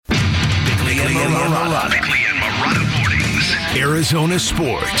and Marotta. Bickley and Marotta mornings. Arizona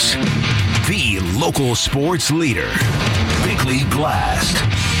sports. The local sports leader. Bickley Blast.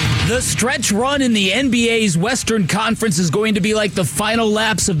 The stretch run in the NBA's Western Conference is going to be like the final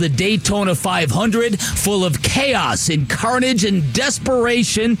laps of the Daytona 500, full of chaos and carnage and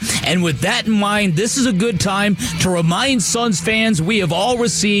desperation. And with that in mind, this is a good time to remind Suns fans we have all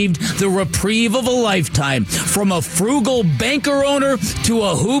received the reprieve of a lifetime, from a frugal banker owner to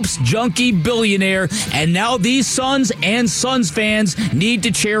a hoops junkie billionaire. And now these Suns and Suns fans need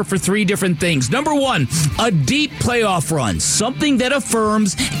to cheer for three different things. Number one, a deep playoff run, something that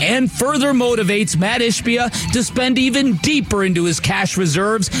affirms and further motivates Matt Ishbia to spend even deeper into his cash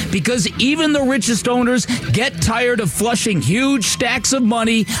reserves, because even the richest owners get tired of flushing huge stacks of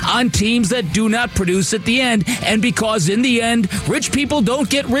money on teams that do not produce at the end. And because in the end, rich people don't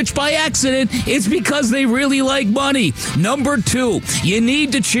get rich by accident, it's because they really like money. Number two, you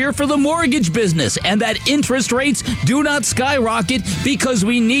need to cheer for the mortgage business and that interest rates do not skyrocket, because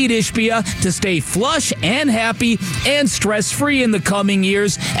we need Ishbia to stay flush and happy and stress-free in the coming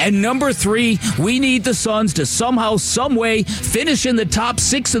years. And number three, we need the Suns to somehow, some way finish in the top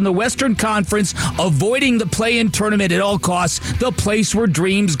six in the Western Conference, avoiding the play-in tournament at all costs, the place where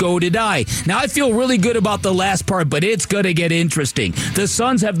dreams go to die. Now, I feel really good about the last part, but it's going to get interesting. The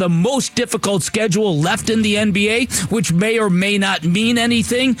Suns have the most difficult schedule left in the NBA, which may or may not mean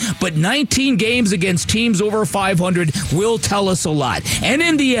anything, but 19 games against teams over 500 will tell us a lot. And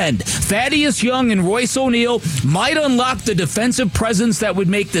in the end, Thaddeus Young and Royce O'Neal might unlock the defensive presence that would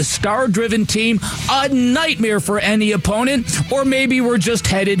make the star-driven team a nightmare for any opponent, or maybe we're just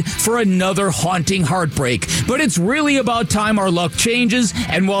headed for another haunting heartbreak. But it's really about time our luck changes,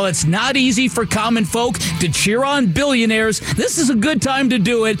 and while it's not easy for common folk to cheer on billionaires, this is a good time to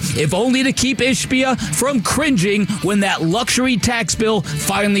do it, if only to keep Ishbia from cringing when that luxury tax bill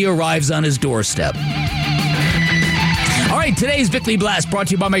finally arrives on his doorstep. All right, today's Bickley Blast brought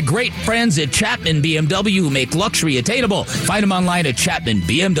to you by my great friends at Chapman BMW, who make luxury attainable. Find them online at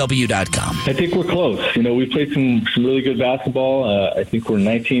chapmanbmw.com. I think we're close. We played some really good basketball. I think we're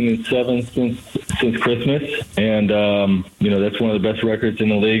 19-7 since Christmas, and that's one of the best records in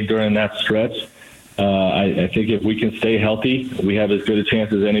the league during that stretch. I think if we can stay healthy, we have as good a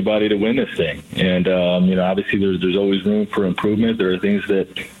chance as anybody to win this thing. And obviously there's always room for improvement. There are things that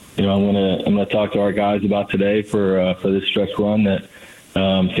I'm gonna talk to our guys about today for this stretch run, that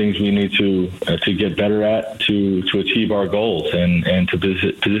things we need to get better at to achieve our goals and to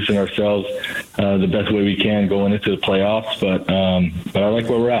position ourselves the best way we can going into the playoffs. But I like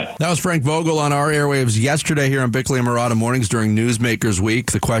where we're at. That was Frank Vogel on our airwaves yesterday here on Bickley and Marotta mornings during Newsmakers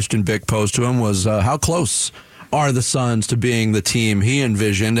Week. The question Bick posed to him was, how close are the Suns to being the team he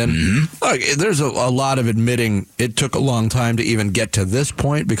envisioned? And look, there's a lot of admitting it took a long time to even get to this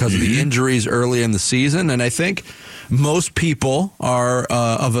point because of the injuries early in the season. And I think most people are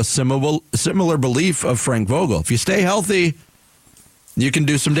of a similar belief of Frank Vogel. If you stay healthy, you can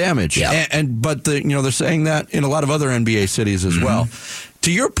do some damage. Yeah. But they're saying that in a lot of other NBA cities as well.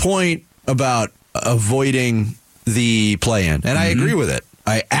 To your point about avoiding the play-in, and I agree with it.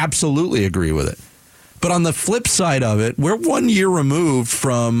 I absolutely agree with it. But on the flip side of it, we're 1 year removed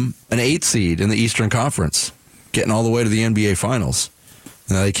from an 8 seed in the Eastern Conference, getting all the way to the NBA Finals.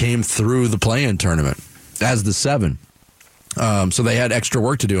 They came through the play-in tournament as the 7. So they had extra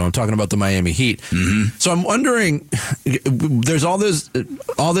work to do. I'm talking about the Miami Heat. So I'm wondering, there's all this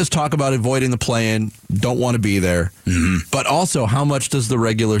talk about avoiding the play-in, don't want to be there. But also, how much does the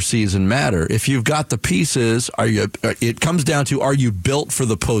regular season matter? If you've got the pieces, it comes down to, are you built for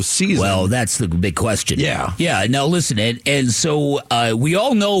the postseason? Well, that's the big question. Yeah. Now listen, and so we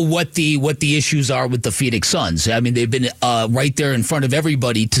all know what the issues are with the Phoenix Suns. I mean, they've been right there in front of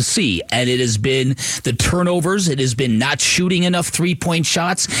everybody to see, and it has been the turnovers. It has been not shooting enough 3-point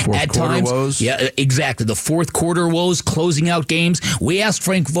shots at times. Woes. Yeah, exactly. The fourth quarter woes, closing out games. We asked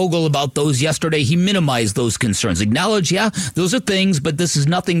Frank Vogel about those yesterday. He minimized those concerns. Acknowledged, yeah, those are things, but this is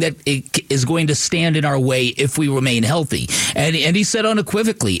nothing that is going to stand in our way if we remain healthy. And he said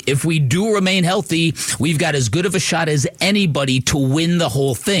unequivocally, if we do remain healthy, we've got as good of a shot as anybody to win the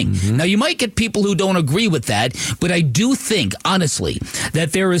whole thing. Now, you might get people who don't agree with that, but I do think, honestly,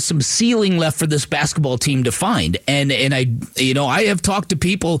 that there is some ceiling left for this basketball team to find. And I have talked to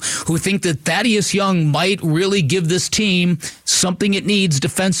people who think that Thaddeus Young might really give this team something it needs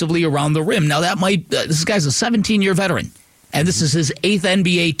defensively around the rim. Now, this guy's a 17-year veteran, and this is his 8th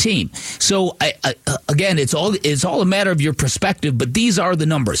NBA team. So, again, it's all a matter of your perspective, but these are the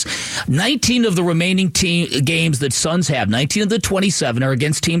numbers. 19 of the remaining games that Suns have, 19 of the 27 are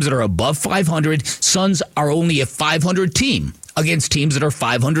against teams that are above 500. Suns are only a 500 team. against teams that are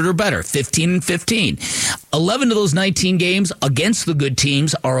 500 or better, 15-15. 11 of those 19 games against the good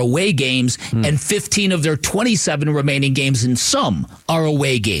teams are away games, and 15 of their 27 remaining games in some are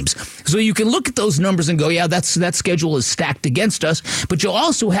away games. So you can look at those numbers and go, yeah, that schedule is stacked against us. But you'll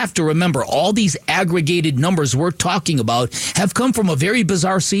also have to remember all these aggregated numbers we're talking about have come from a very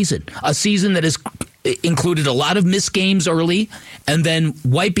bizarre season, a season that has included a lot of missed games early and then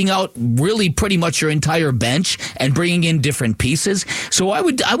wiping out really pretty much your entire bench and bringing in different pieces. So I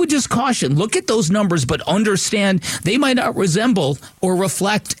would just caution, look at those numbers, but understand they might not resemble or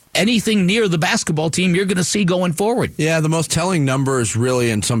reflect anything near the basketball team you're going to see going forward. Yeah, the most telling numbers really,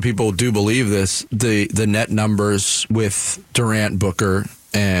 and some people do believe this, the net numbers with Durant, Booker,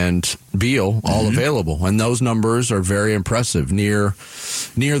 and Beal all available, and those numbers are very impressive, near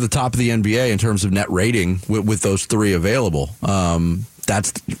the top of the NBA in terms of net rating with those three available.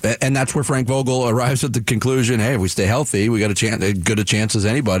 That's where Frank Vogel arrives at the conclusion: hey, if we stay healthy, we got as good a chance as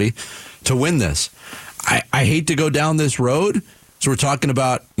anybody to win this. I hate to go down this road, so we're talking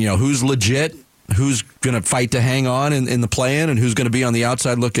about who's legit, who's going to fight to hang on in the play-in, and who's going to be on the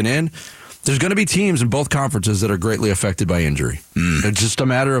outside looking in. There's going to be teams in both conferences that are greatly affected by injury. It's just a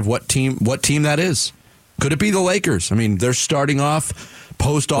matter of what team that is. Could it be the Lakers? I mean, they're starting off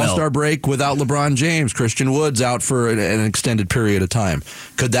post All-Star break without LeBron James. Christian Wood's out for an extended period of time.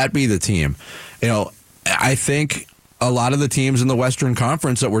 Could that be the team? I think a lot of the teams in the Western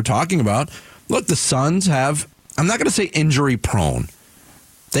Conference that we're talking about, look, the Suns have, I'm not going to say injury prone.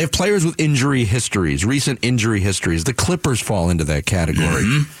 They have players with injury histories, recent injury histories. The Clippers fall into that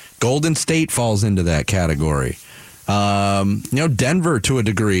category. Golden State falls into that category. Denver, to a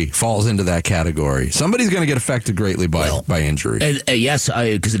degree, falls into that category. Somebody's going to get affected greatly by injury. Yes,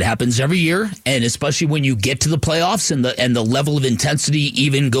 because it happens every year, and especially when you get to the playoffs and the level of intensity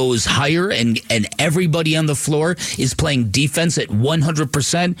even goes higher, and everybody on the floor is playing defense at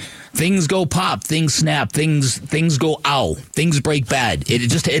 100%. Things go pop, things snap, things go ow, things break bad.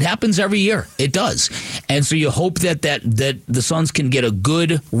 It happens every year. It does, and so you hope that the Suns can get a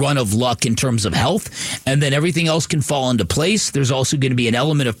good run of luck in terms of health, and then everything else can fall into place. There's also going to be an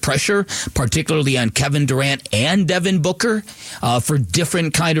element of pressure, particularly on Kevin Durant and Devin Booker, for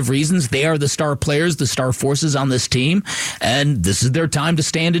different kind of reasons. They are the star players, the star forces on this team, and this is their time to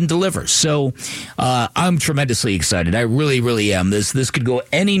stand and deliver. So I'm tremendously excited. I really, really am. This could go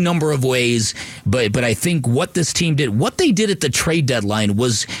any number of ways, but I think what this team did, what they did at the trade deadline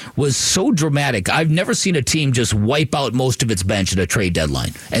was so dramatic. I've never seen a team just wipe out most of its bench at a trade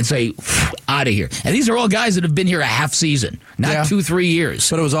deadline and say, out of here. And these are all guys that have been here a half season, not 2-3 years.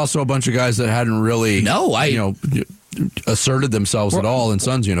 But it was also a bunch of guys that hadn't really asserted themselves at all in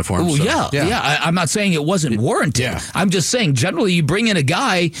Suns uniforms. Well, I'm not saying it wasn't warranted. Yeah. I'm just saying generally you bring in a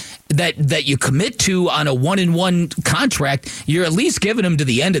guy that you commit to on a 1-and-1 contract, you're at least giving him to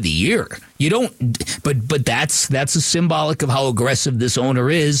the end of the year. You don't, but that's a symbolic of how aggressive this owner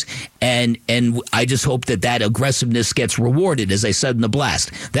is, and I just hope that aggressiveness gets rewarded, as I said in the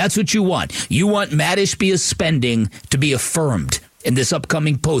blast. That's what you want. You want Matt Ishbia's spending to be affirmed in this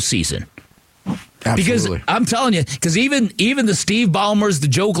upcoming postseason. Absolutely. Because I'm telling you, because even the Steve Ballmers, the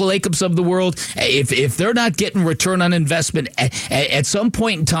Joe Jacobs of the world, if they're not getting return on investment at some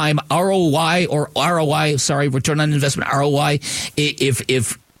point in time, return on investment, ROI,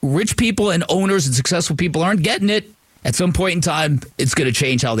 if rich people and owners and successful people aren't getting it, at some point in time, it's going to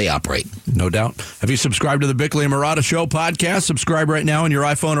change how they operate. No doubt. Have you subscribed to the Bickley and Marotta Show podcast? Subscribe right now on your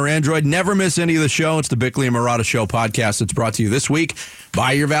iPhone or Android. Never miss any of the show. It's the Bickley and Marotta Show podcast. It's brought to you this week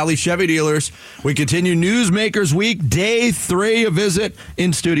by your Valley Chevy dealers. We continue Newsmakers Week, day 3, a visit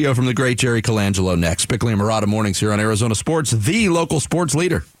in studio from the great Jerry Colangelo next. Bickley and Marotta mornings here on Arizona Sports, the local sports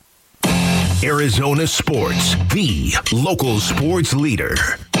leader. Arizona Sports, the local sports leader.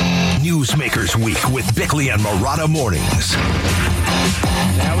 Newsmakers Week with Bickley and Marotta mornings.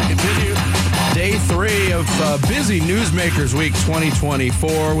 Now we continue day 3 of busy Newsmakers Week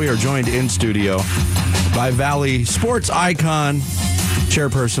 2024. We are joined in studio by Valley sports icon,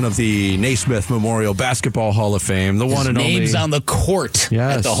 chairperson of the Naismith Memorial Basketball Hall of Fame, the one and only. Name's on the court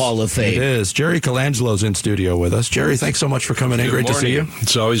at the Hall of Fame. It is. Jerry Colangelo's in studio with us. Jerry, thanks so much for coming in. Great to see you.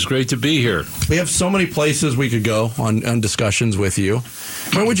 It's always great to be here. We have so many places we could go on discussions with you.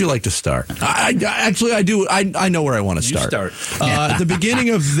 Where would you like to start? I do. I know where I want to start. You start. At the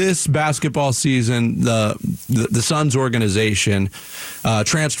beginning of this basketball season, the Suns organization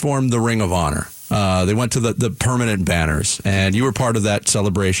transformed the Ring of Honor. They went to the permanent banners, and you were part of that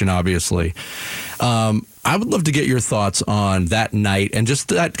celebration, obviously. I would love to get your thoughts on that night and just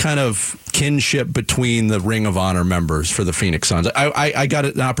that kind of kinship between the Ring of Honor members for the Phoenix Suns. I got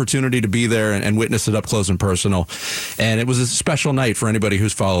an opportunity to be there and witness it up close and personal, and it was a special night for anybody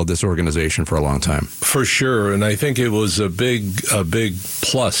who's followed this organization for a long time. For sure, and I think it was a big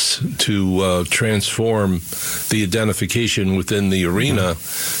plus to transform the identification within the arena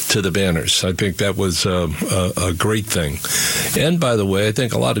to the banners. I think that was a great thing. And by the way, I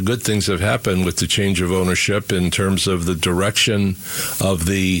think a lot of good things have happened with the change of ownership in terms of the direction of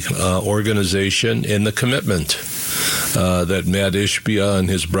the organization and the commitment that Matt Ishbia and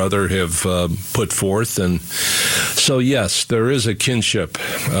his brother have put forth. And so, yes, there is a kinship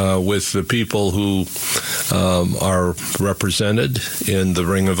with the people who are represented in the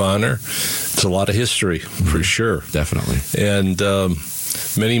Ring of Honor. It's a lot of history, for sure. Definitely. And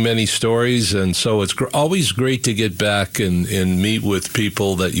many, many stories, and so it's always great to get back and meet with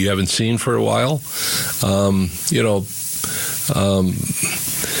people that you haven't seen for a while.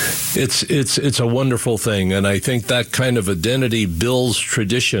 It's a wonderful thing, and I think that kind of identity builds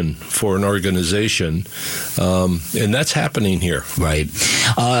tradition for an organization, and that's happening here. Right.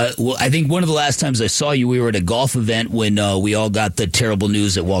 Well, I think one of the last times I saw you, we were at a golf event when we all got the terrible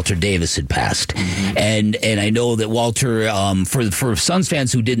news that Walter Davis had passed, and I know that Walter, for Suns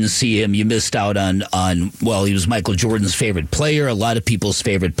fans who didn't see him, you missed out on he was Michael Jordan's favorite player, a lot of people's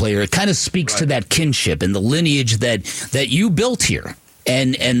favorite player. It kind of speaks to that kinship and the lineage that you built here.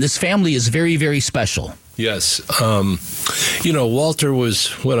 And this family is very, very special. Yes. Walter was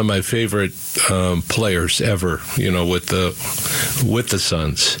one of my favorite players ever, with the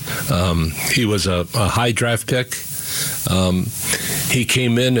Suns. He was a high draft pick. He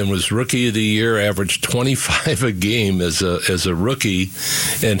came in and was Rookie of the Year, averaged 25 a game as a rookie,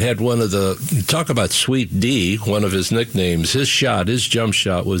 and had one of the, talk about Sweet D, one of his nicknames. His jump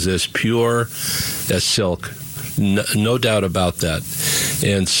shot was as pure as silk. No doubt about that.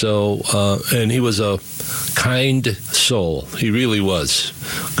 And so, and he was a kind soul. He really was.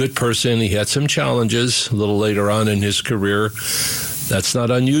 Good person. He had some challenges a little later on in his career. That's not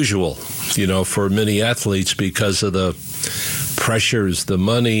unusual, for many athletes because of the pressures, the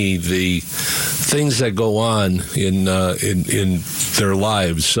money, the things that go on in their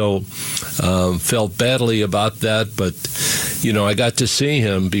lives. So felt badly about that, but I got to see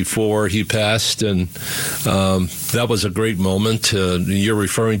him before he passed, and that was a great moment. You're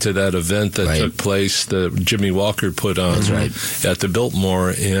referring to that event that took place that Jimmy Walker put on at the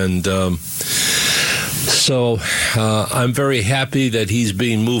Biltmore, and so I'm very happy that he's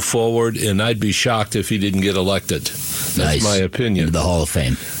being moved forward, and I'd be shocked if he didn't get elected. That's my opinion. Into the Hall of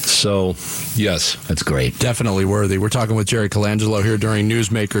Fame. So, yes. That's great. Definitely worthy. We're talking with Jerry Colangelo here during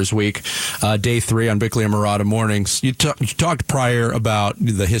Newsmakers Week, day 3 on Bickley and Marotta mornings. You talked prior about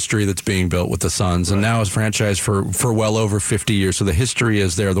the history that's being built with the Suns, and now it's franchise for well over 50 years, so the history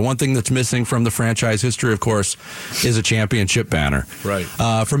is there. The one thing that's missing from the franchise history, of course, is a championship banner. Right.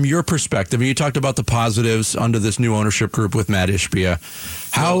 From your perspective, and you talked about the positives under this new ownership group with Matt Ishbia,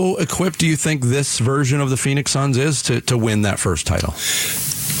 how equipped do you think this version of the Phoenix Suns is to win that first title?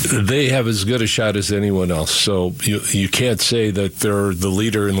 They have as good a shot as anyone else. So you can't say that they're the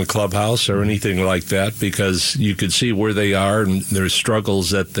leader in the clubhouse or anything like that, because you can see where they are and their struggles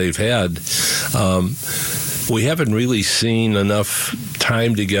that they've had. We haven't really seen enough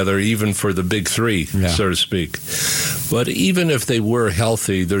time together, even for the big three, so to speak. But even if they were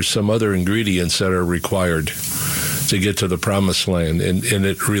healthy, there's some other ingredients that are required to get to the promised land, and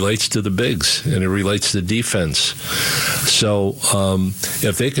it relates to the bigs, and it relates to defense. So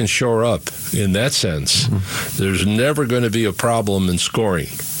if they can shore up in that sense, there's never going to be a problem in scoring,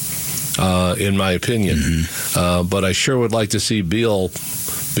 in my opinion. But I sure would like to see Beal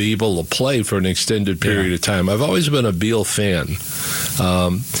be able to play for an extended period of time. I've always been a Beal fan.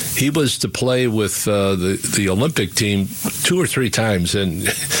 He was to play with the Olympic team 2 or 3 times, and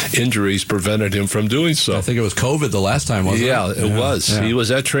injuries prevented him from doing so. I think it was COVID the last time, wasn't it? Yeah, it was. Yeah. He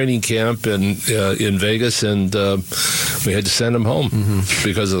was at training camp in Vegas, and we had to send him home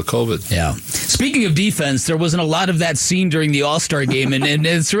because of the COVID. Yeah. Speaking of defense, there wasn't a lot of that seen during the All-Star game, and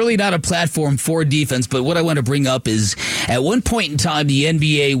it's really not a platform for defense, but what I want to bring up is at one point in time, the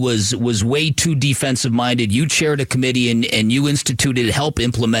NBA was way too defensive-minded. You chaired a committee, and you instituted, help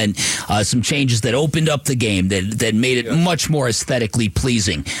implement some changes that opened up the game, that made it much more aesthetically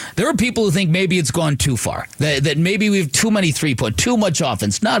pleasing. There are people who think maybe it's gone too far, that maybe we have too many three-point, too much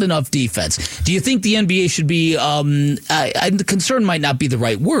offense, not enough defense. Do you think the NBA should be, the concern might not be the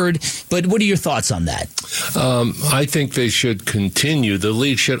right word, but what are your thoughts on that? I think they should continue. The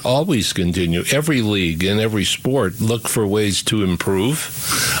league should always continue. Every league in every sport look for ways to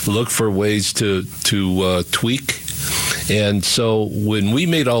improve. look for ways to tweak. And so when we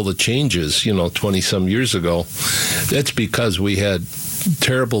made all the changes, 20-some years ago, that's because we had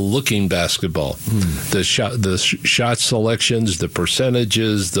terrible looking basketball. The shot selections, the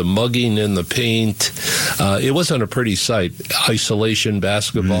percentages, the mugging in the paint. It wasn't a pretty sight. Isolation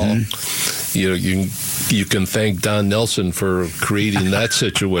basketball. You can thank Don Nelson for creating that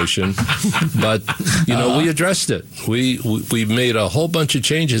situation. But, we addressed it. We made a whole bunch of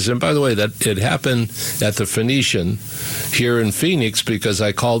changes. And by the way, that it happened at the Phoenician here in Phoenix because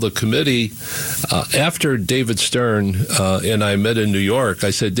I called a committee after David Stern and I met in New York.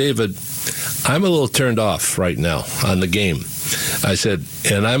 I said, David, I'm a little turned off right now on the game. I said,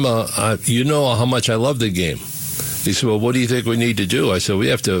 and you know how much I love the game. He said, well, what do you think we need to do? I said, we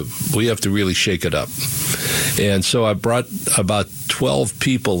have to really shake it up. And so I brought about 12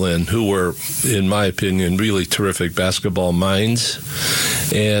 people in who were, in my opinion, really terrific basketball minds.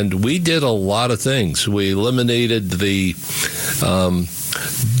 And we did a lot of things. We eliminated the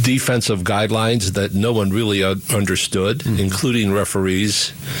defensive guidelines that no one really understood, including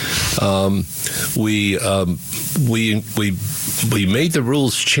referees. We made the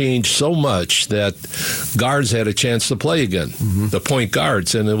rules change so much that guards had a chance to play again, the point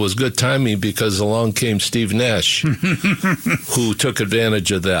guards, and it was good timing because along came Steve Nash, who took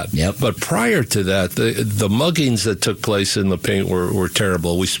advantage of that. Yep. But prior to that, the muggings that took place in the paint were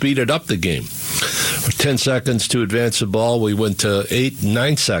terrible. We speeded up the game. 10 seconds to advance the ball, we went to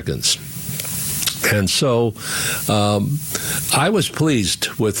 8-9 seconds. And so I was pleased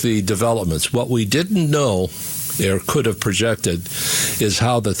with the developments. What we didn't know or could have projected is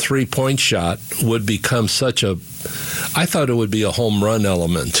how the three-point shot would become I thought it would be a home run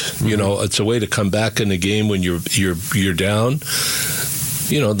element. It's a way to come back in the game when you're down.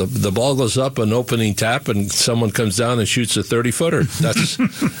 The ball goes up an opening tap and someone comes down and shoots a 30-footer. That's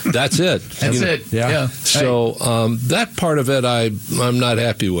it. That's it. Yeah. So that part of it I'm not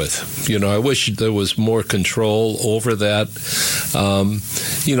happy with. I wish there was more control over that.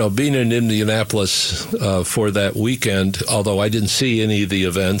 Being in Indianapolis for that weekend, although I didn't see any of the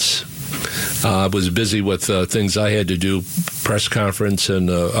events, I was busy with things I had to do, press conference and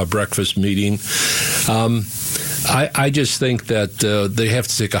a breakfast meeting. I just think that they have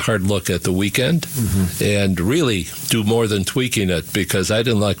to take a hard look at the weekend and really do more than tweaking it because I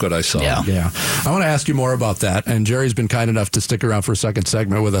didn't like what I saw. Yeah. I want to ask you more about that. And Jerry's been kind enough to stick around for a second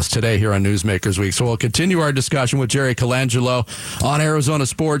segment with us today here on Newsmakers Week. So we'll continue our discussion with Jerry Colangelo on Arizona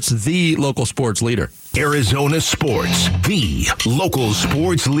Sports, the local sports leader. Arizona Sports, the local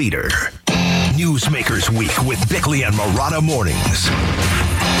sports leader. Newsmakers Week with Bickley and Marotta mornings.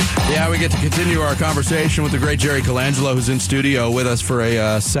 Yeah, we get to continue our conversation with the great Jerry Colangelo, who's in studio with us for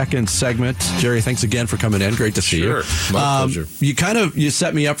a second segment. Jerry, thanks again for coming in. Great to see you. Sure, my pleasure. You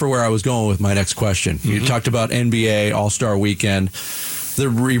set me up for where I was going with my next question. You talked about NBA All-Star Weekend. The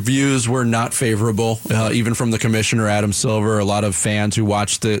reviews were not favorable, even from the commissioner, Adam Silver, a lot of fans who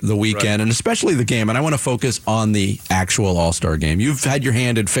watched the weekend, and especially the game. And I want to focus on the actual All-Star game. You've had your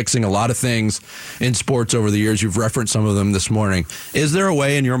hand in fixing a lot of things in sports over the years. You've referenced some of them this morning. Is there a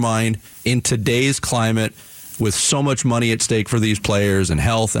way in your mind, in today's climate, with so much money at stake for these players and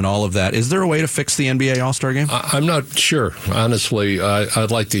health and all of that, is there a way to fix the NBA All-Star Game? I'm not sure. Honestly, I'd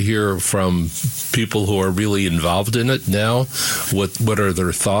like to hear from people who are really involved in it now. What are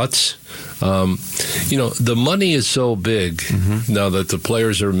their thoughts? The money is so big now that the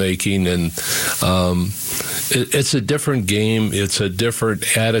players are making, and it's a different game. It's a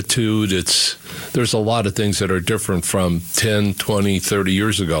different attitude. There's a lot of things that are different from 10, 20, 30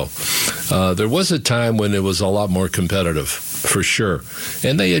 years ago. There was a time when it was a lot more competitive, for sure.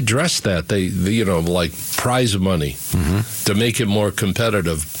 And they addressed that. They like prize money to make it more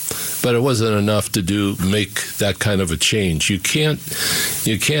competitive. But it wasn't enough to make that kind of a change. You can't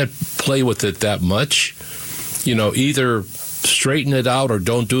play with it that much. Either straighten it out or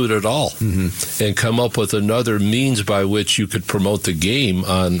don't do it at all, and come up with another means by which you could promote the game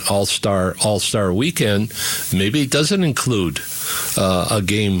on All-Star Weekend. Maybe it doesn't include a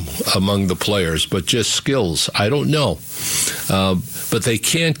game among the players, but just skills. I don't know. But they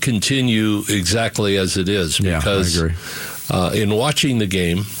can't continue exactly as it is because I agree. In watching the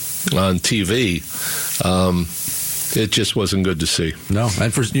game on TV, it just wasn't good to see. No,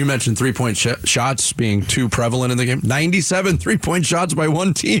 and you mentioned 3-point shots being too prevalent in the game. 97 3-point shots by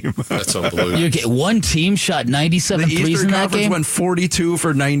one team. That's unbelievable. One team shot 97 threes in that game? Went 42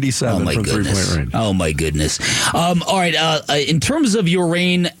 for 97 from 3-point range. Oh, my goodness. All right, in terms of your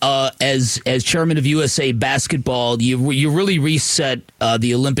reign as chairman of USA Basketball, you really reset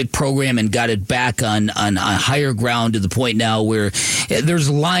the Olympic program and got it back on higher ground to the point now where there's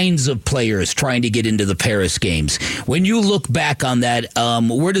lines of players trying to get into the Paris Games. When you look back on that,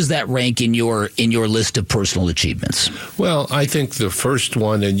 where does that rank in your list of personal achievements? Well, I think the first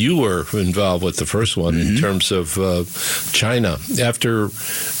one, and you were involved with the first one in terms of China. After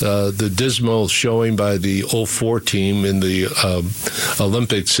the dismal showing by the 04 team in the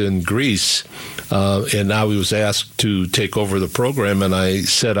Olympics in Greece, and now he was asked to take over the program, and I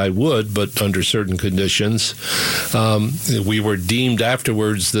said I would, but under certain conditions. We were deemed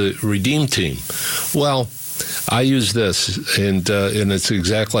afterwards the Redeem Team. Well, I use this, and it's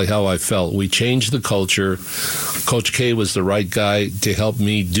exactly how I felt. We changed the culture. Coach K was the right guy to help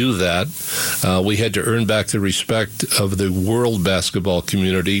me do that. We had to earn back the respect of the world basketball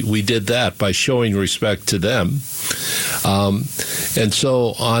community. We did that by showing respect to them. And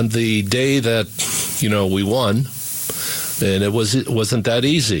so on the day that, we won, and it wasn't that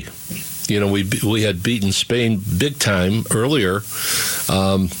easy. We had beaten Spain big time earlier,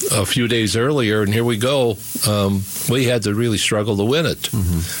 a few days earlier, and here we go. We had to really struggle to win it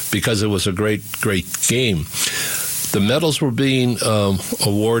because it was a great, great game. The medals were being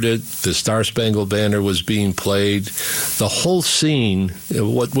awarded. The Star-Spangled Banner was being played. The whole scene,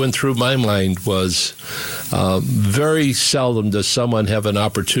 what went through my mind was very seldom does someone have an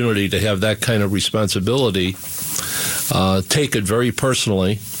opportunity to have that kind of responsibility, take it very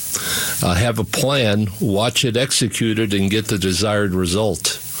personally, have a plan, watch it executed, and get the desired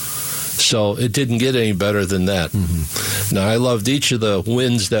result. So it didn't get any better than that. Now, I loved each of the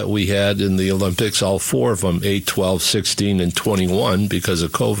wins that we had in the Olympics, all four of them, 8, 12, 16, and 21 because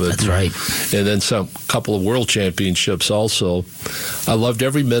of COVID. That's right. And then some couple of world championships also. I loved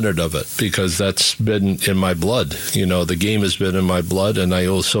every minute of it because that's been in my blood. The game has been in my blood, and I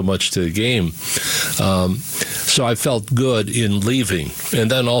owe so much to the game. So I felt good in leaving. And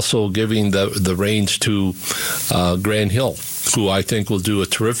then also giving the reins to Grant Hill, who I think will do a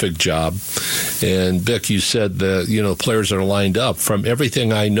terrific job. And, Bick, you said that, players are lined up. From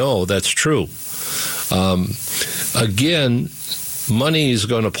everything I know, that's true. Again, money is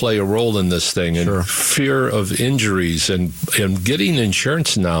going to play a role in this thing, and fear of injuries and getting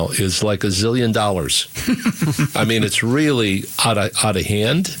insurance now is like $1 zillion. I mean, it's really out of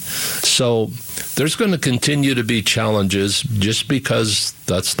hand. So there's going to continue to be challenges just because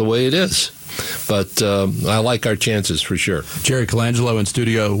that's the way it is. But I like our chances for sure. Jerry Colangelo in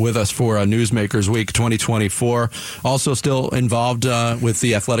studio with us for Newsmakers Week 2024. Also still involved with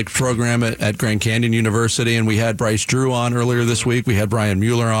the athletic program at Grand Canyon University. And we had Bryce Drew on earlier this week. We had Brian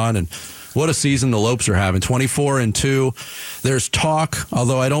Mueller on. And what a season the Lopes are having. 24-2. There's talk,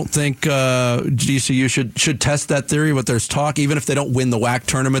 although I don't think GCU should test that theory, but there's talk, even if they don't win the WAC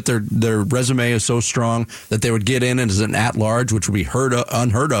tournament, their resume is so strong that they would get in as an at-large, which would be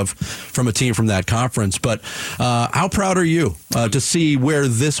unheard of from a team from that conference. But how proud are you to see where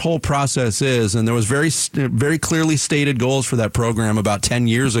this whole process is? And there was very, very clearly stated goals for that program about 10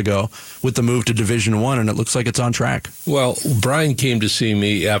 years ago with the move to Division I, and it looks like it's on track. Well, Brian came to see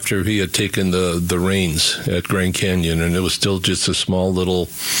me after he had taken the reins at Grand Canyon, and it was still just a small little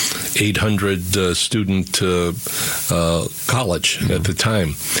 800 student college at the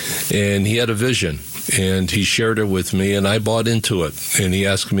time. And he had a vision, and he shared it with me, and I bought into it. And he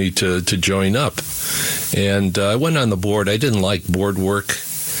asked me to join up. And I went on the board. I didn't like board work.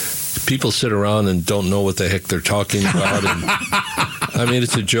 People sit around and don't know what the heck they're talking about. And, I mean,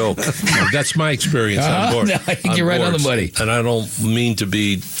 it's a joke. That's my experience on board. I think you're right on the money. And I don't mean to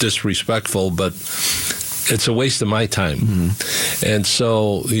be disrespectful, but it's a waste of my time. And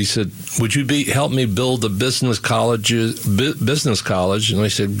so he said, would you help me build a business college? And I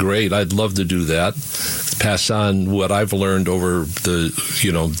said, great, I'd love to do that. Pass on what I've learned over the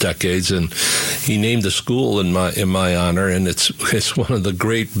decades. And he named a school in my honor, and it's one of the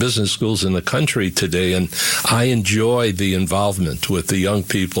great business schools in the country today. And I enjoy the involvement with the young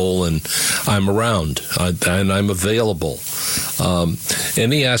people, and I'm around and I'm available.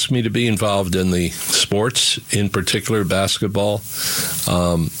 And he asked me to be involved in the sports, in particular basketball.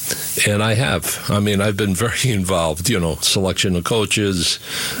 And I have. I mean, I've been very involved, selection of coaches,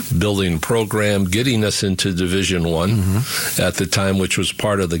 building a program, getting us into Division I at the time, which was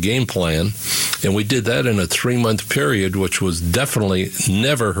part of the game plan. And we did that in a 3-month period, which was definitely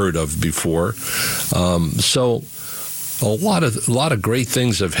never heard of before. So a lot of great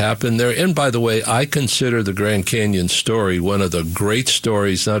things have happened there. And by the way, I consider the Grand Canyon story one of the great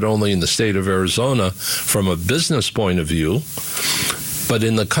stories, not only in the state of Arizona from a business point of view, but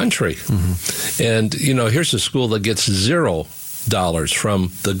in the country. Mm-hmm. And, here's a school that gets $0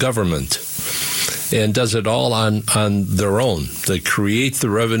 from the government and does it all on their own. They create the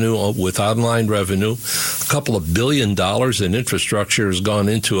revenue with online revenue. A couple of $1 billion in infrastructure has gone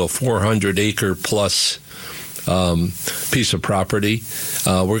into a 400-acre plus piece of property.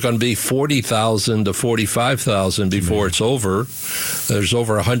 We're going to be 40,000 to 45,000 before it's over. There's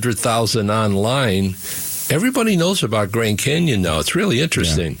over 100,000 online. Everybody knows about Grand Canyon now. It's really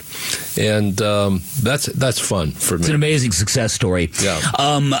interesting. Yeah. And that's fun for me. It's an amazing success story. Yeah.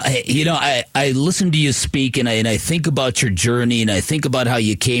 I listen to you speak, and I think about your journey, and I think about how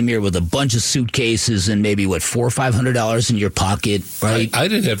you came here with a bunch of suitcases and maybe, $400 or $500 in your pocket, right? I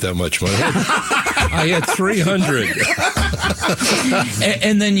didn't have that much money. I had 300.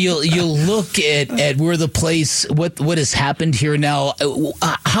 And then you'll look at where the place, what has happened here now.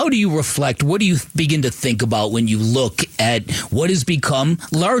 How do you reflect? What do you begin to think about when you look at what has become,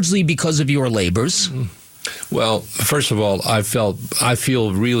 largely because of your labors? Well, first of all, I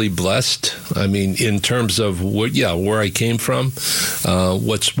feel really blessed. I mean, in terms of where I came from,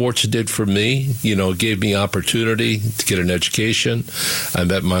 what sports did for me, gave me opportunity to get an education. I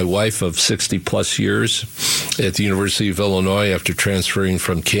met my wife of 60 plus years at the University of Illinois after transferring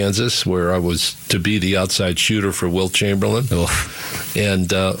from Kansas, where I was to be the outside shooter for Wilt Chamberlain. Oh. And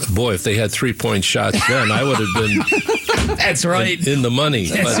boy, if they had 3-point shots then, I would have been That's right. in the money.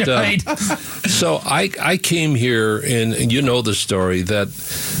 That's right. So I came here, and you know the story, that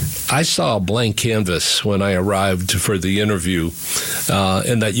I saw a blank canvas when I arrived for the interview,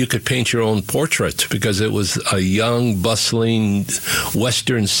 and that you could paint your own portrait because it was a young, bustling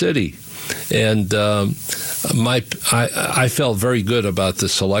Western city. And I felt very good about the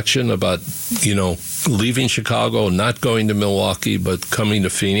selection, about, leaving Chicago, not going to Milwaukee, but coming to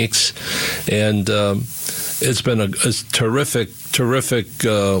Phoenix. And it's been a terrific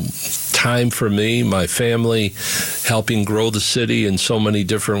time for me, my family, helping grow the city in so many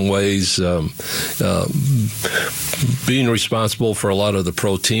different ways, being responsible for a lot of the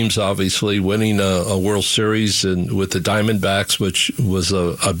pro teams, obviously, winning a World Series with the Diamondbacks, which was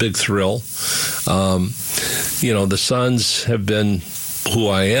a big thrill. The Suns have been who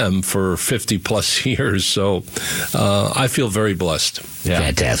I am for 50 plus years, so I feel very blessed. Yeah.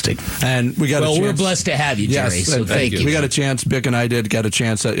 Fantastic. And we're blessed to have you, Jerry. Yes, so thank you. We got a chance, Bick and I got a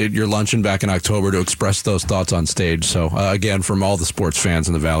chance at your luncheon back in October to express those thoughts on stage. So again, from all the sports fans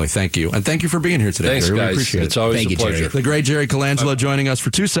in the Valley, thank you. And thank you for being here today. Thanks, Jerry. guys. We appreciate it's always a pleasure. Jerry. The great Jerry Colangelo joining us for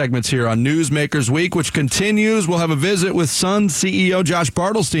 2 segments here on Newsmakers Week, which continues. We'll have a visit with Suns CEO Josh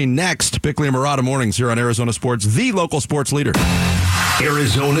Bartelstein next. Bickley and Marotta mornings here on Arizona Sports, the local sports leader.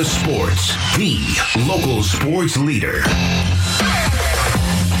 Arizona Sports, the local sports leader.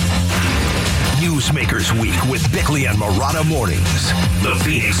 Newsmakers Week with Bickley and Marotta mornings. The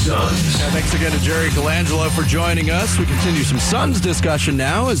Phoenix Suns. Thanks again to Jerry Colangelo for joining us. We continue some Suns discussion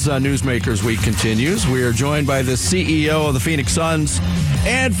now as Newsmakers Week continues. We are joined by the CEO of the Phoenix Suns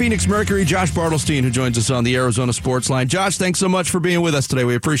and Phoenix Mercury, Josh Bartelstein, who joins us on the Arizona Sports Line. Josh, thanks so much for being with us today.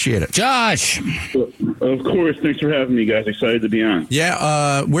 We appreciate it. Josh. Of course. Thanks for having me, guys. Excited to be on.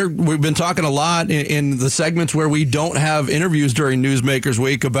 Yeah, we've been talking a lot in the segments where we don't have interviews during Newsmakers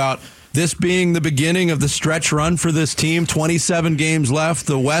Week about this being the beginning of the stretch run for this team. 27 games left.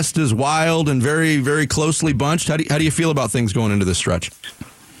 The West is wild and very, very closely bunched. How do you feel about things going into this stretch?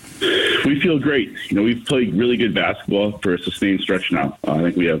 We feel great. We've played really good basketball for a sustained stretch now. I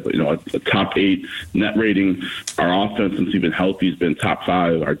think we have, a top 8 net rating. Our offense, since we've been healthy, has been top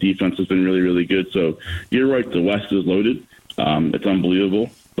 5. Our defense has been really, really good. So you're right. The West is loaded. It's unbelievable.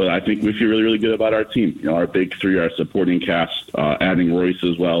 But I think we feel really, really good about our team. Our big 3, our supporting cast, adding Royce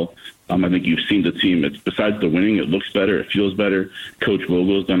as well. I think you've seen the team. Besides the winning, it looks better. It feels better. Coach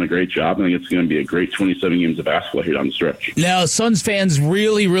Vogel's done a great job. I think it's going to be a great 27 games of basketball here down the stretch. Now, Suns fans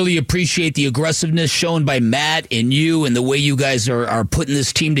really, really appreciate the aggressiveness shown by Matt and you and the way you guys are putting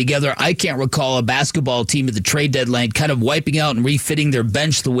this team together. I can't recall a basketball team at the trade deadline kind of wiping out and refitting their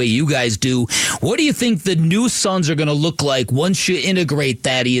bench the way you guys do. What do you think the new Suns are going to look like once you integrate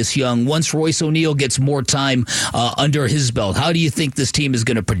Thaddeus Young, once Royce O'Neal gets more time under his belt? How do you think this team is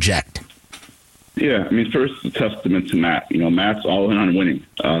going to project? Yeah, first, it's a testament to Matt. Matt's all in on winning.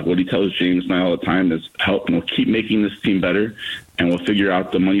 What he tells James and I all the time is keep making this team better. and we'll figure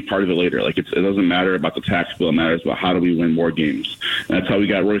out the money part of it later. Like it doesn't matter about the tax bill. It matters about how do we win more games. And that's how we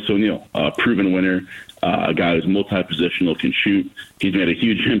got Royce O'Neal, a proven winner, a guy who's multi-positional, can shoot. He's made a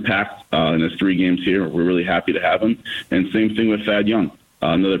huge impact in his 3 games here. We're really happy to have him. And same thing with Thad Young.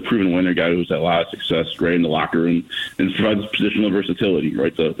 Another proven winner, guy who's had a lot of success right in the locker room and provides positional versatility,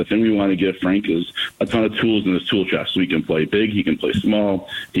 right? The thing we want to give Frank is a ton of tools in his tool chest. So he can play big, he can play small,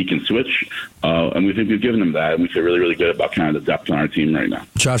 he can switch. And we think we've given him that, and we feel really, really good about kind of the depth on our team right now.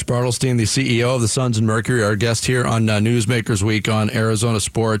 Josh Bartelstein, the CEO of the Suns and Mercury, our guest here on Newsmakers Week on Arizona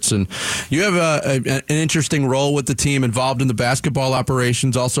Sports. And you have an interesting role with the team, involved in the basketball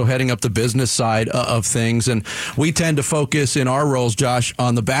operations, also heading up the business side of things. And we tend to focus in our roles, Josh,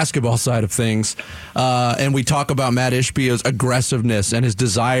 on the basketball side of things. And we talk about Matt Ishbia's aggressiveness and his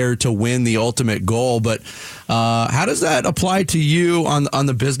desire to win the ultimate goal. But how does that apply to you on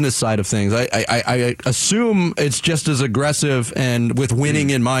the business side of things? I assume it's just as aggressive and with winning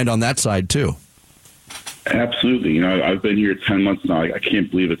in mind on that side too. Absolutely. You know, I've been here 10 months now. I can't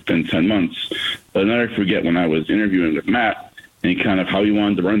believe it's been 10 months. But I'll never forget when I was interviewing with Matt and kind of how he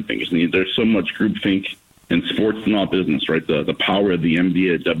wanted to run things. I mean, there's so much groupthink in sports and all business, right? The power of the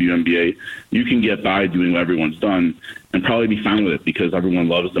NBA, WNBA, you can get by doing what everyone's done and probably be fine with it because everyone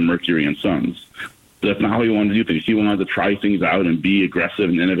loves the Mercury and Suns. But that's not how he wanted to do things. He wanted to try things out and be aggressive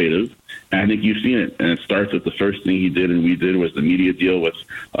and innovative. And I think you've seen it. And it starts with the first thing he did and we did was the media deal with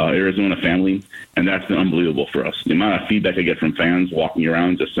Arizona Family. And that's been unbelievable for us. The amount of feedback I get from fans walking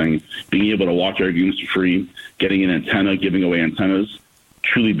around just saying, being able to watch our games for free, getting an antenna, giving away antennas,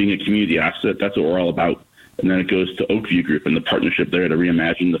 truly being a community asset, that's what we're all about. And then it goes to Oakview Group and the partnership there to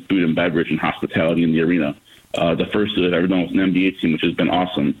reimagine the food and beverage and hospitality in the arena. The first that I've ever done with an NBA team, which has been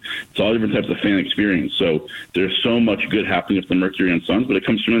awesome. It's all different types of fan experience. So there's so much good happening with the Mercury and Suns, but it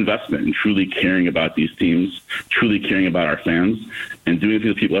comes from investment and truly caring about these teams, truly caring about our fans, and doing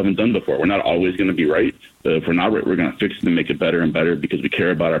things people haven't done before. We're not always going to be right. But if we're not right, we're going to fix it and make it better and better because we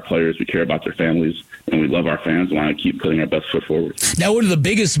care about our players, we care about their families, and we love our fans and want to keep putting our best foot forward. Now, one of the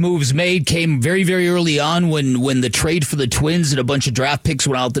biggest moves made came very, very early on when the trade for the Twins and a bunch of draft picks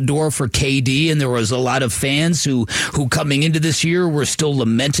went out the door for KD, and there was a lot of fans who coming into this year were still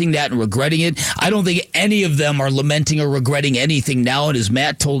lamenting that and regretting it. I don't think any of them are lamenting or regretting anything now, and as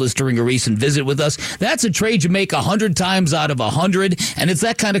Matt told us during a recent visit with us, that's a trade you make 100 times out of 100, and it's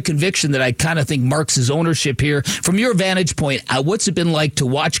that kind of conviction that I kind of think marks his ownership here. From your vantage point, what's it been like to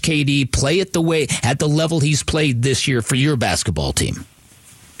watch KD play at the level he's played this year for your basketball team?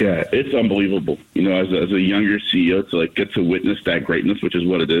 Yeah, it's unbelievable. You know, as a younger CEO, to get to witness that greatness, which is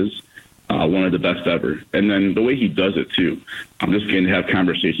what it is, one of the best ever. And then the way he does it too. I'm just getting to have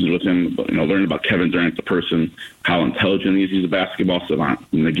conversations with him, learning about Kevin Durant, the person, how intelligent he is. He's a basketball savant,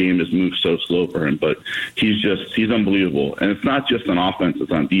 and the game has moved so slow for him. But he's unbelievable. And it's not just on offense;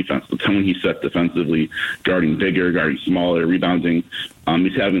 it's on defense. The tone he sets defensively, guarding bigger, guarding smaller, rebounding.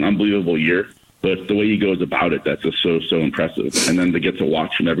 He's having an unbelievable year. But the way he goes about it, that's just so impressive. And then to get to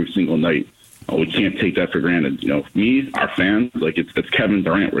watch him every single night. We can't take that for granted. Our fans, it's Kevin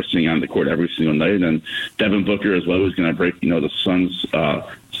Durant we're seeing on the court every single night, and Devin Booker as well, who's going to break, the Suns'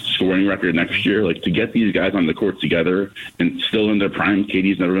 scoring record next year. To get these guys on the court together and still in their prime,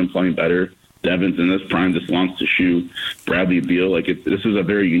 KD's never been playing better. Devin's in this prime, just wants to shoot. Bradley Beal, this is a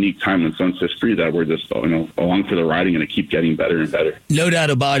very unique time in Suns history that we're just, along for the riding, and it keep getting better and better. No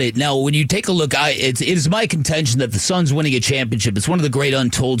doubt about it. Now, when you take a look, it is my contention that the Suns winning a championship, it's one of the great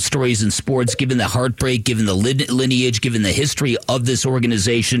untold stories in sports, given the heartbreak, given the lineage, given the history of this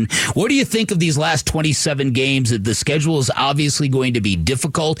organization. What do you think of these last 27 games? The schedule is obviously going to be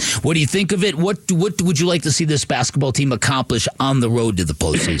difficult. What do you think of it? What would you like to see this basketball team accomplish on the road to the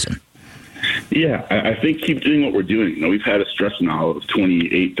postseason? Yeah, I think keep doing what we're doing. We've had a stretch now of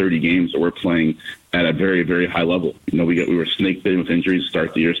 28, 30 games that we're playing at a very, very high level. We were snake bitten with injuries to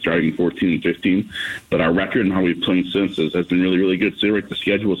start the year, starting 14 and 15. But our record and how we've played since has been really, really good. So the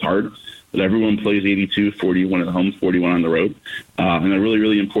schedule is hard, but everyone plays 82, 41 at home, 41 on the road. And a really,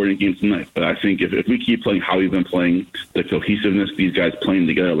 really important game tonight. But I think if we keep playing how we've been playing, the cohesiveness, these guys playing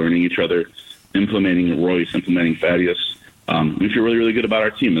together, learning each other, implementing Royce, implementing Thaddeus, we feel really, really good about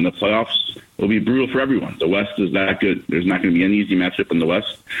our team. And the playoffs will be brutal for everyone. The West is that good. There's not going to be any easy matchup in the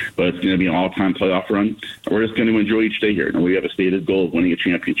West, but it's going to be an all-time playoff run. We're just going to enjoy each day here. We have a stated goal of winning a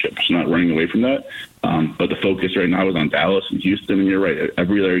championship. It's not running away from that. But the focus right now is on Dallas and Houston. And you're right.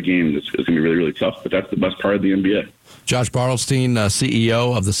 Every other game is going to be really, really tough, but that's the best part of the NBA. Josh Bartelstein,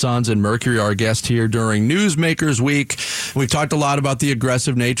 CEO of the Suns and Mercury, our guest here during Newsmakers Week. We've talked a lot about the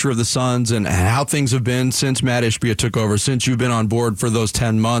aggressive nature of the Suns and how things have been since Matt Ishbia took over, since you've been on board for those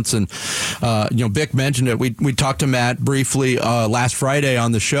 10 months. And, Bick mentioned it. We talked to Matt briefly last Friday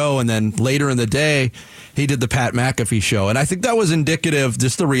on the show, and then later in the day, he did the Pat McAfee show. And I think that was indicative,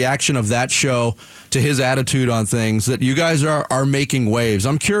 just the reaction of that show to his attitude on things, that you guys are making waves.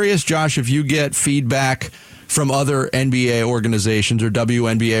 I'm curious, Josh, if you get feedback from other NBA organizations or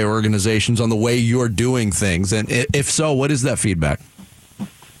WNBA organizations on the way you're doing things. And if so, what is that feedback?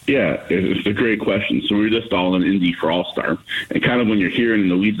 Yeah, it's a great question. So we're just all in Indy for All-Star. And kind of when you're hearing in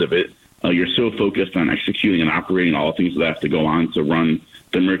the weeds of it, you're so focused on executing and operating all the things that have to go on to run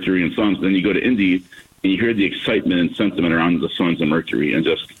the Mercury and Suns. Then you go to Indy and you hear the excitement and sentiment around the Suns and Mercury and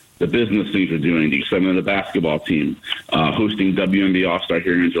just the business things we're doing, the excitement of the basketball team, hosting WNBA All-Star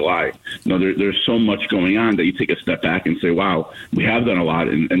here in July. There's so much going on that you take a step back and say, wow, we have done a lot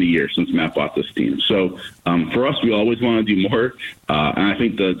in a year since Matt bought this team. So for us, we always want to do more. And I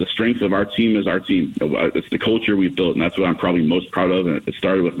think the strength of our team is our team. It's the culture we've built, and that's what I'm probably most proud of. And it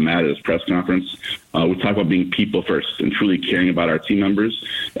started with Matt at his press conference. We talk about being people first and truly caring about our team members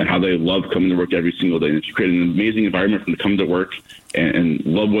and how they love coming to work every single day. And if you create an amazing environment for them to come to work and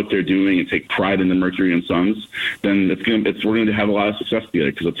love what they're doing and take pride in the Mercury and Suns, then we're going to have a lot of success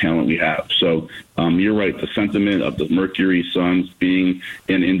together because of the talent we have. So you're right. The sentiment of the Mercury Suns being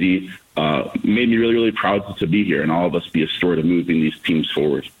in Indy made me really, really proud to be here and all of us be a steward of moving these teams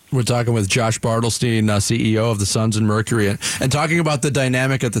forward. We're talking with Josh Bartelstein, CEO of the Suns and Mercury, and talking about the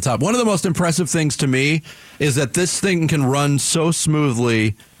dynamic at the top. One of the most impressive things to me is that this thing can run so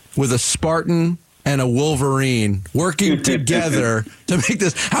smoothly with a Spartan and a Wolverine working together to make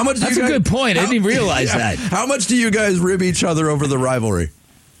this. That's a good point. I didn't realize that. How much do you guys rib each other over the rivalry?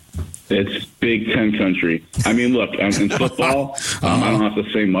 It's Big Ten country. I mean, look, in football, I don't have to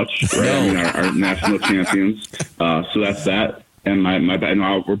say much. Right? I mean, our national champions. So that's that. And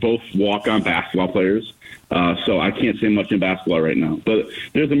we're both walk-on basketball players. So I can't say much in basketball right now. But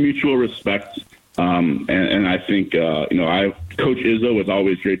there's a mutual respect. And I think, Coach Izzo was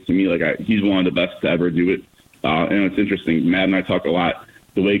always great to me. He's one of the best to ever do it. And it's interesting. Matt and I talk a lot.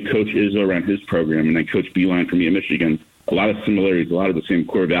 The way Coach Izzo ran his program and then Coach Beeline for me at Michigan, a lot of similarities, a lot of the same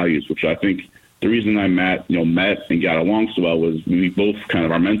core values, which I think the reason I met and got along so well was we both kind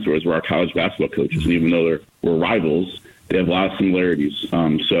of our mentors were our college basketball coaches. And even though we're rivals, they have a lot of similarities.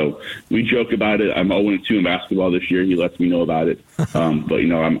 So we joke about it. I'm 0-2 in basketball this year. He lets me know about it. But,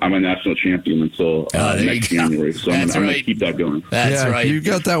 I'm a national champion until next January. So I'm going to keep that going. That's right. You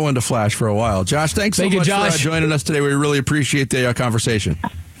got that one to flash for a while. Josh, thanks so much for joining us today. We really appreciate the conversation.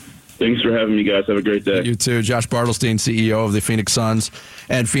 Thanks for having me, guys. Have a great day. You too. Josh Bartelstein, CEO of the Phoenix Suns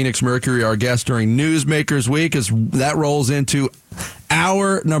and Phoenix Mercury, our guest during Newsmakers Week, as that rolls into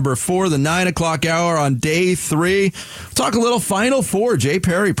hour number 4, the 9 o'clock hour on day 3. Talk a little Final Four. Jay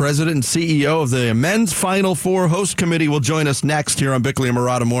Perry, president and CEO of the men's Final Four host committee, will join us next here on Bickley and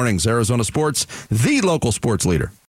Marotta Mornings. Arizona Sports, the local sports leader.